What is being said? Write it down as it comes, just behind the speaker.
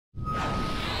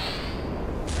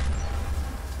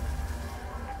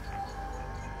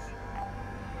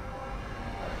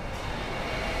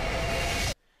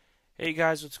Hey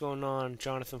guys, what's going on?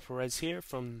 Jonathan Perez here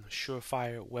from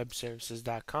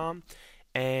SureFireWebServices.com,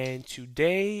 and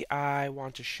today I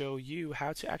want to show you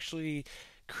how to actually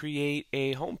create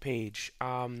a homepage.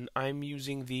 I'm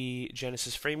using the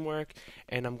Genesis framework,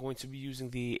 and I'm going to be using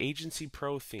the Agency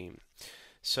Pro theme.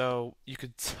 So you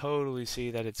could totally see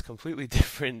that it's completely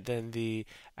different than the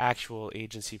actual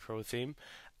Agency Pro theme.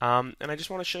 And I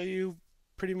just want to show you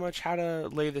pretty much how to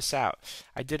lay this out.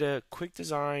 I did a quick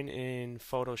design in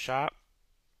Photoshop,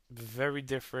 very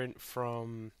different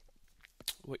from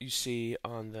what you see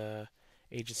on the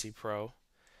Agency Pro.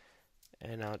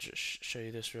 And I'll just show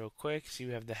you this real quick. So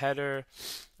you have the header.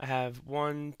 I have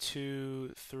one,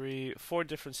 two, three, four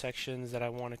different sections that I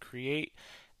want to create.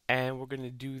 And we're going to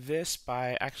do this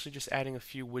by actually just adding a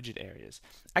few widget areas.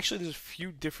 Actually, there's a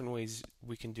few different ways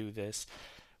we can do this.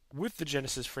 With the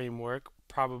Genesis framework,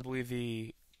 probably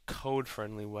the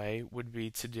code-friendly way would be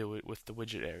to do it with the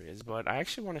widget areas. But I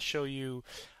actually want to show you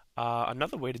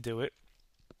another way to do it,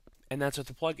 and that's with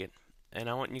the plugin. And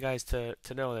I want you guys to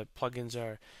know that plugins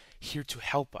are here to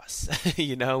help us.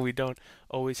 We don't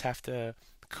always have to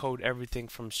code everything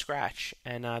from scratch.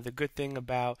 And the good thing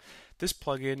about this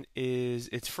plugin is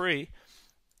it's free,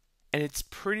 and it's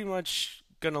pretty much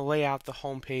going to lay out the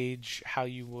home page how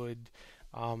you would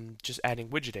just adding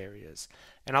widget areas.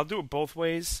 And I'll do it both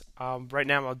ways. Right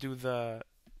now I'll do the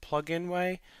plugin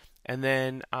way, and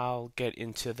then I'll get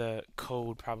into the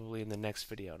code probably in the next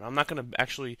video. Now, I'm not going to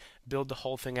actually build the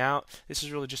whole thing out. This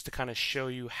is really just to kind of show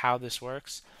you how this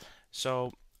works.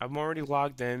 So I'm already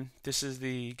logged in. This is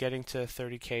the Getting to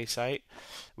 30K site,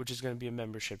 which is going to be a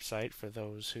membership site for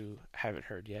those who haven't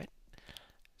heard yet.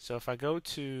 So if I go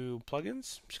to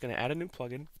plugins, I'm just going to add a new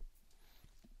plugin.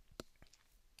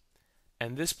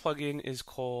 And this plugin is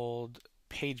called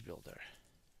Page Builder.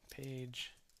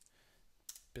 Page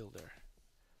Builder.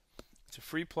 It's a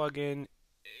free plugin.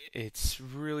 It's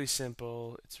really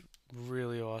simple. It's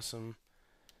really awesome.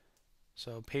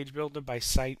 So Page Builder by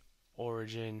Site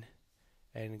Origin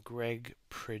and Greg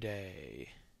Pride.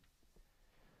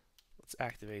 Let's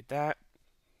activate that.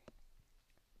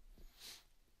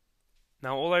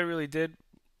 Now all I really did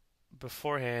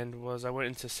beforehand was I went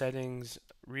into settings,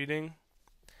 reading,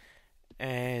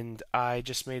 and I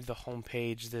just made the home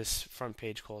page this front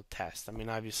page called test. I mean,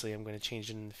 obviously I'm going to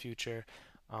change it in the future,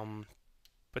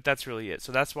 but that's really it.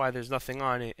 So that's why there's nothing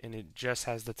on it, and it just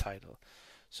has the title.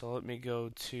 So let me go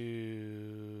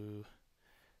to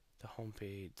the home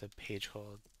page, the page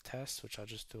called test, which I'll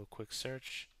just do a quick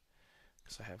search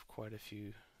because I have quite a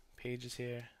few pages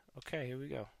here. Okay, here we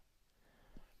go.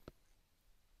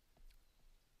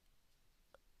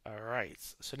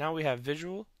 Alright, so now we have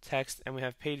visual, text, and we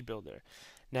have page builder.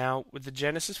 Now, with the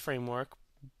Genesis framework,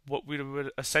 what we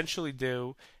would essentially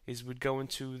do is we'd go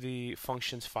into the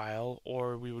functions file,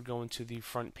 or we would go into the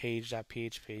front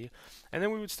page.php, and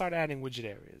then we would start adding widget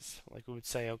areas. Like we would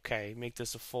say, okay, make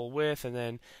this a full width, and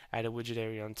then add a widget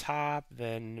area on top,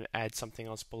 then add something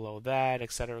else below that,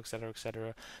 etc., etc.,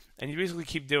 etc. And you basically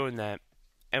keep doing that.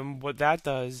 And what that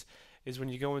does is when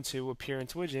you go into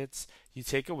appearance widgets, you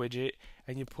take a widget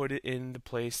and you put it in the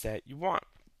place that you want.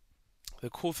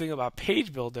 The cool thing about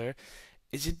Page Builder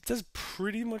is it does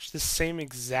pretty much the same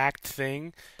exact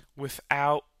thing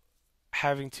without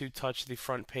having to touch the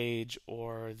front page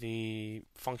or the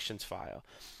functions file.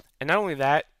 And not only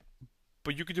that,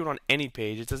 but you could do it on any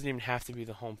page. It doesn't even have to be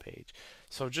the home page.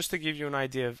 So just to give you an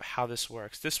idea of how this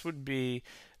works, this would be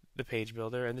the Page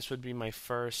Builder, and this would be my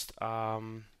first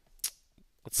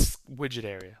widget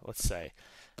area. Let's say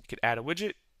I could add a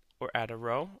widget or add a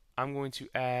row. I'm going to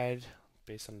add,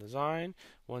 based on design,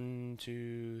 1,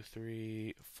 2,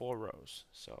 3, 4 rows.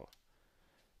 So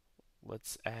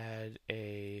let's add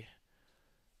a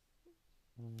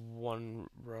 1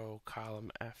 row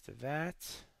column after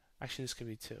that. Actually, this could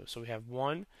be 2. So we have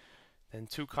 1, then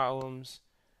 2 columns,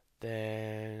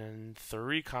 then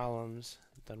 3 columns,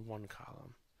 then 1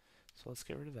 column. So let's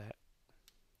get rid of that.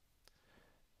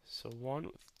 So 1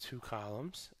 with 2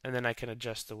 columns, and then I can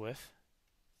adjust the width.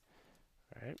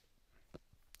 All right.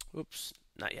 Oops,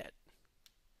 not yet.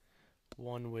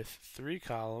 1 with 3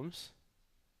 columns,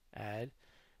 add,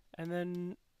 and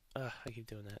then I keep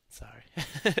doing that. Sorry.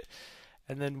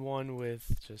 And then 1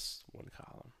 with just 1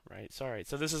 column. Right. So all right.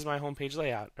 So this is my homepage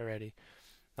layout already.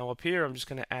 Now up here, I'm just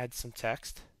going to add some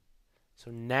text.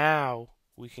 So now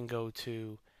we can go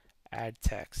to add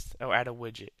text. Oh, add a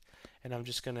widget. And I'm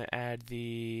just going to add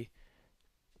the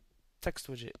text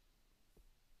widget,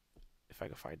 if I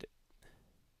can find it.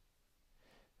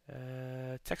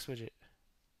 Text widget.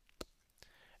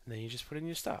 And then you just put in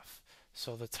your stuff.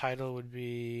 So the title would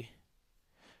be,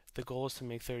 the goal is to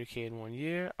make 30K in 1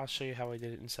 year. I'll show you how I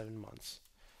did it in 7 months.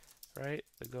 right?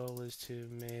 The goal is to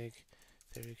make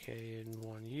 30K in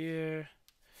 1 year.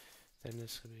 Then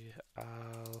this could be,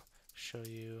 I'll show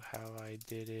you how I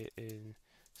did it in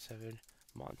 7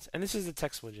 months. And this is the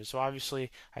text widget. So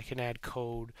obviously I can add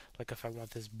code, like if I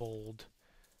want this bold,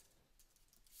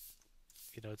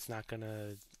 it's not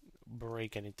gonna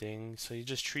break anything. So you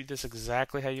just treat this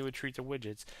exactly how you would treat the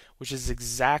widgets, which is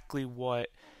exactly what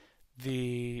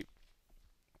you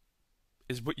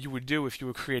would do if you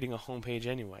were creating a home page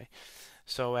anyway.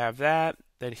 So I have that.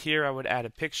 Then here I would add a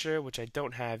picture, which I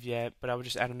don't have yet, but I would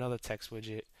just add another text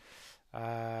widget.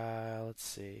 Let's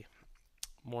see,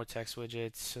 more text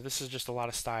widgets. So this is just a lot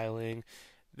of styling.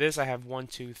 This I have 1,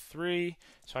 2, 3.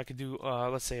 So I could do,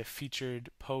 let's say, a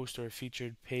featured post or a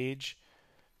featured page.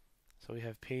 So we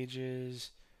have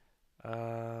pages,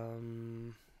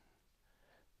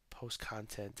 post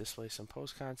content, display some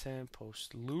post content,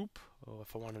 post loop. Oh,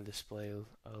 if I want to display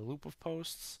a loop of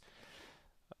posts.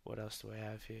 What else do I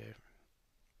have here?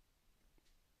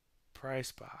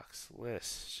 Price box,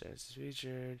 list,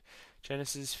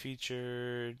 Genesis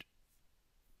featured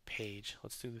page.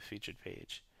 Let's do the featured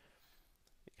page.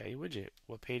 Yeah, your widget.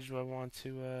 What page do I want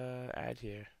to add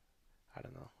here? I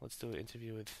don't know. Let's do an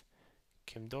interview with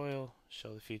Kim Doyle.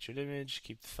 Show the featured image.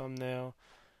 Keep the thumbnail.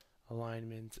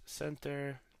 Alignment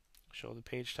center. Show the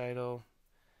page title.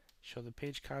 Show the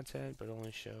page content, but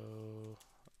only show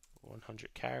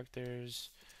 100 characters.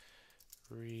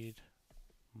 Read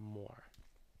more.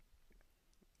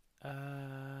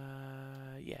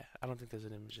 Yeah, I don't think there's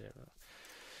an image there.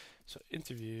 So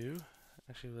interview.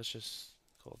 Actually, let's just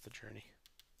call it the journey.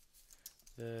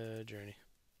 The journey.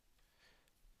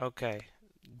 Okay,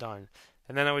 done.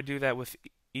 And then I would do that with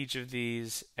each of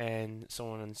these and so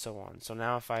on and so on. So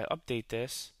now if I update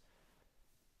this,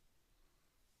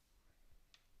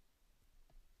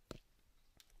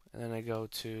 and then I go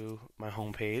to my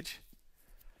home page,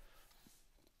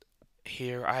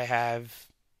 here I have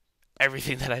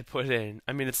everything that I put in.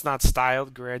 I mean, it's not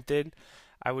styled, granted.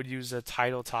 I would use a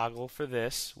title toggle for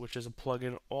this, which is a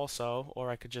plugin also, or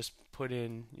I could just put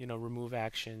in, remove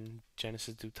action,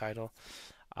 Genesis do title.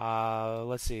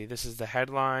 Let's see, this is the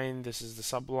headline, this is the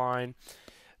subline,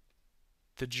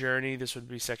 the journey, this would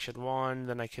be section 1,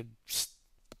 then I could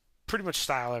pretty much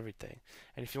style everything.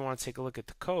 And if you want to take a look at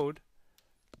the code,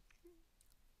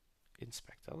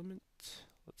 inspect element,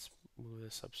 let's move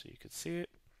this up so you can see it.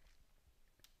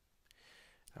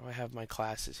 Now I have my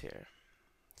classes here.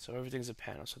 So everything's a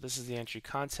panel. So this is the entry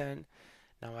content.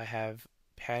 Now I have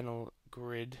panel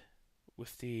grid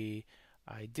with the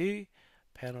ID,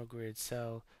 panel grid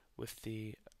cell with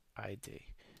the ID,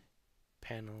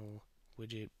 panel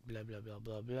widget, blah, blah, blah,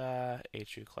 blah, blah,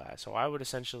 H3 class. So I would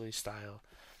essentially style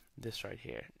this right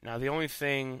here. Now the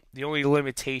only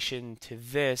limitation to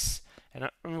this, and I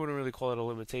wouldn't really call it a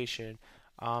limitation,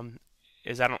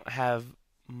 is I don't have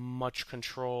much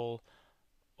control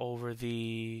over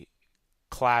the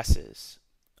classes.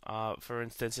 For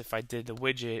instance, if I did the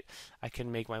widget, I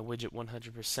can make my widget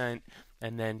 100%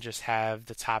 and then just have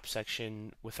the top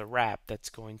section with a wrap that's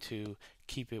going to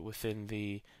keep it within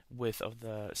the width of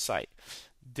the site.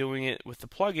 Doing it with the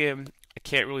plugin, I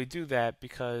can't really do that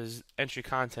because entry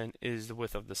content is the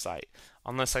width of the site.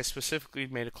 Unless I specifically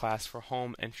made a class for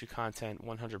home entry content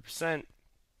 100%,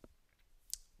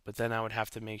 but then I would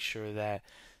have to make sure that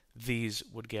these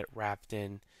would get wrapped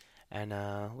in. And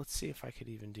let's see if I could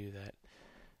even do that.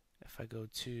 If I go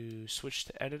to switch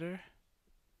to editor,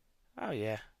 oh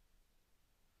yeah.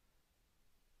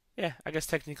 Yeah, I guess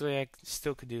technically I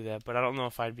still could do that, but I don't know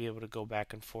if I'd be able to go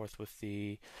back and forth with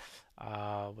the,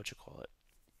 what you call it?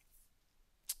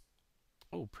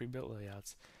 Oh, pre-built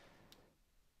layouts.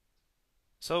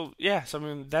 So yeah, so I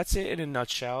mean that's it in a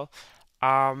nutshell.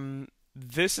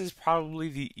 This is probably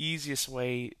the easiest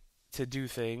way to do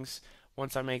things.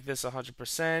 Once I make this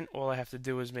 100%, all I have to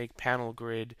do is make panel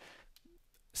grid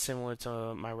similar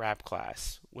to my wrap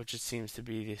class, which it seems to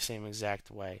be the same exact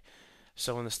way.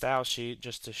 So in the style sheet,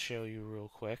 just to show you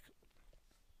real quick,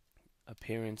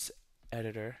 appearance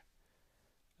editor,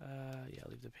 yeah,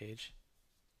 leave the page.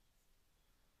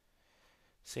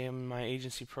 Say I'm in my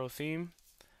agency pro theme.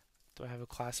 Do I have a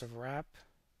class of wrap?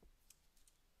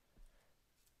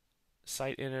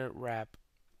 Site inner wrap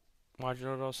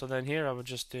modular. So then here I would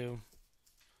just do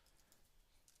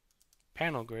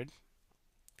panel grid,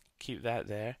 keep that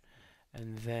there,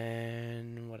 and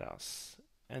then what else?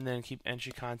 And then keep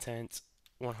entry content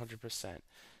 100%.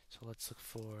 So let's look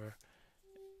for,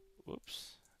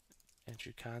 whoops,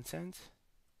 entry content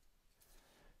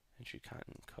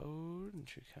code,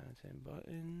 entry content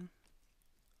button.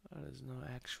 Oh, there's no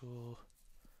actual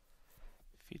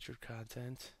featured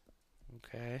content.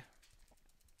 Okay.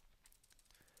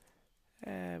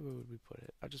 Where would we put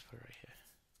it? I'll just put it right here.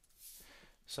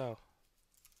 So,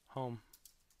 home,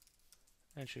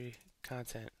 entry,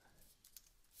 content,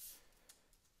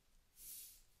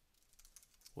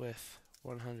 with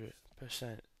 100%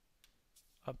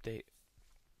 update.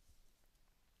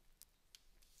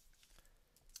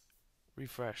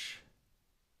 Refresh.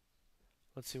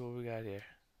 Let's see what we got here.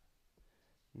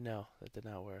 No, that did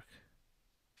not work.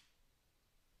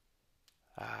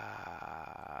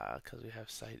 Because we have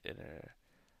site inner.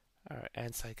 Alright,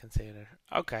 and site container.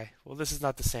 Okay, well this is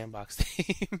not the sandbox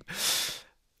theme.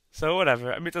 So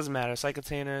whatever. I mean, it doesn't matter. Site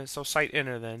container. So site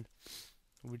inner then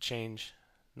would change.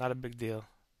 Not a big deal.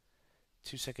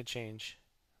 2-second change.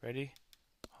 Ready?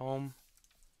 Home.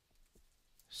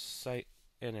 Site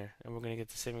inner. And we're going to get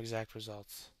the same exact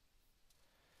results.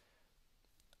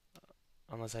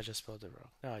 Unless I just spelled it wrong.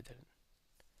 No, I didn't.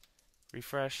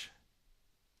 Refresh.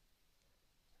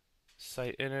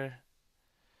 Site inner.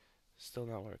 Still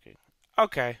not working.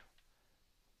 Okay.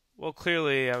 Well,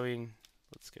 clearly, I mean,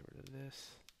 let's get rid of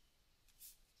this.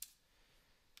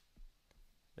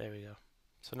 There we go.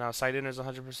 So now site inner is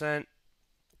 100%.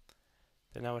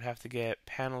 Then I would have to get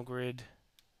panel grid.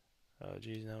 Oh,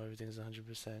 geez, now everything's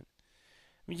 100%. I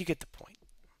mean, you get the point.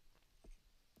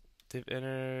 Div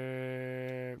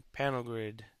inner, panel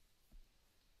grid,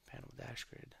 panel dash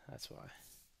grid. That's why.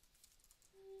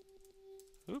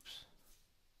 Oops.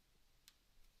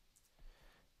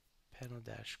 Panel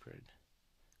dash grid.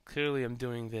 Clearly, I'm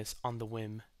doing this on the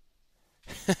whim.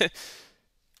 But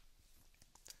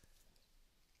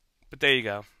there you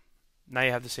go. Now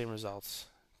you have the same results.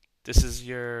 This is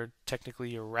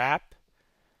technically your wrap,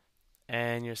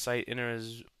 and your site inner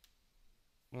is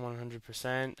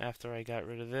 100% after I got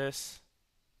rid of this.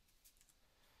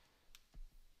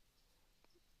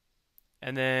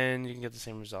 And then you can get the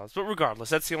same results. But regardless,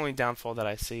 that's the only downfall that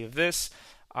I see of this.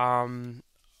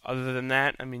 Other than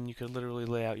that, I mean, you could literally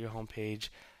lay out your home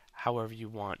page however you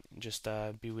want. Just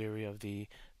be wary of the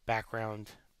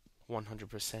background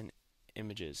 100%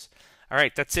 images.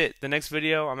 Alright, that's it. The next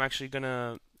video, I'm actually going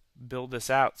to build this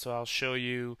out. So I'll show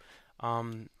you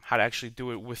how to actually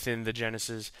do it within the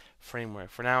Genesis framework.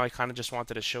 For now, I kind of just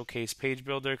wanted to showcase Page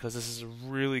Builder because this is a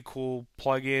really cool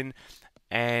plugin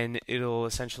and it'll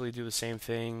essentially do the same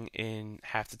thing in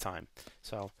half the time.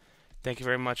 So thank you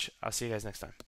very much. I'll see you guys next time.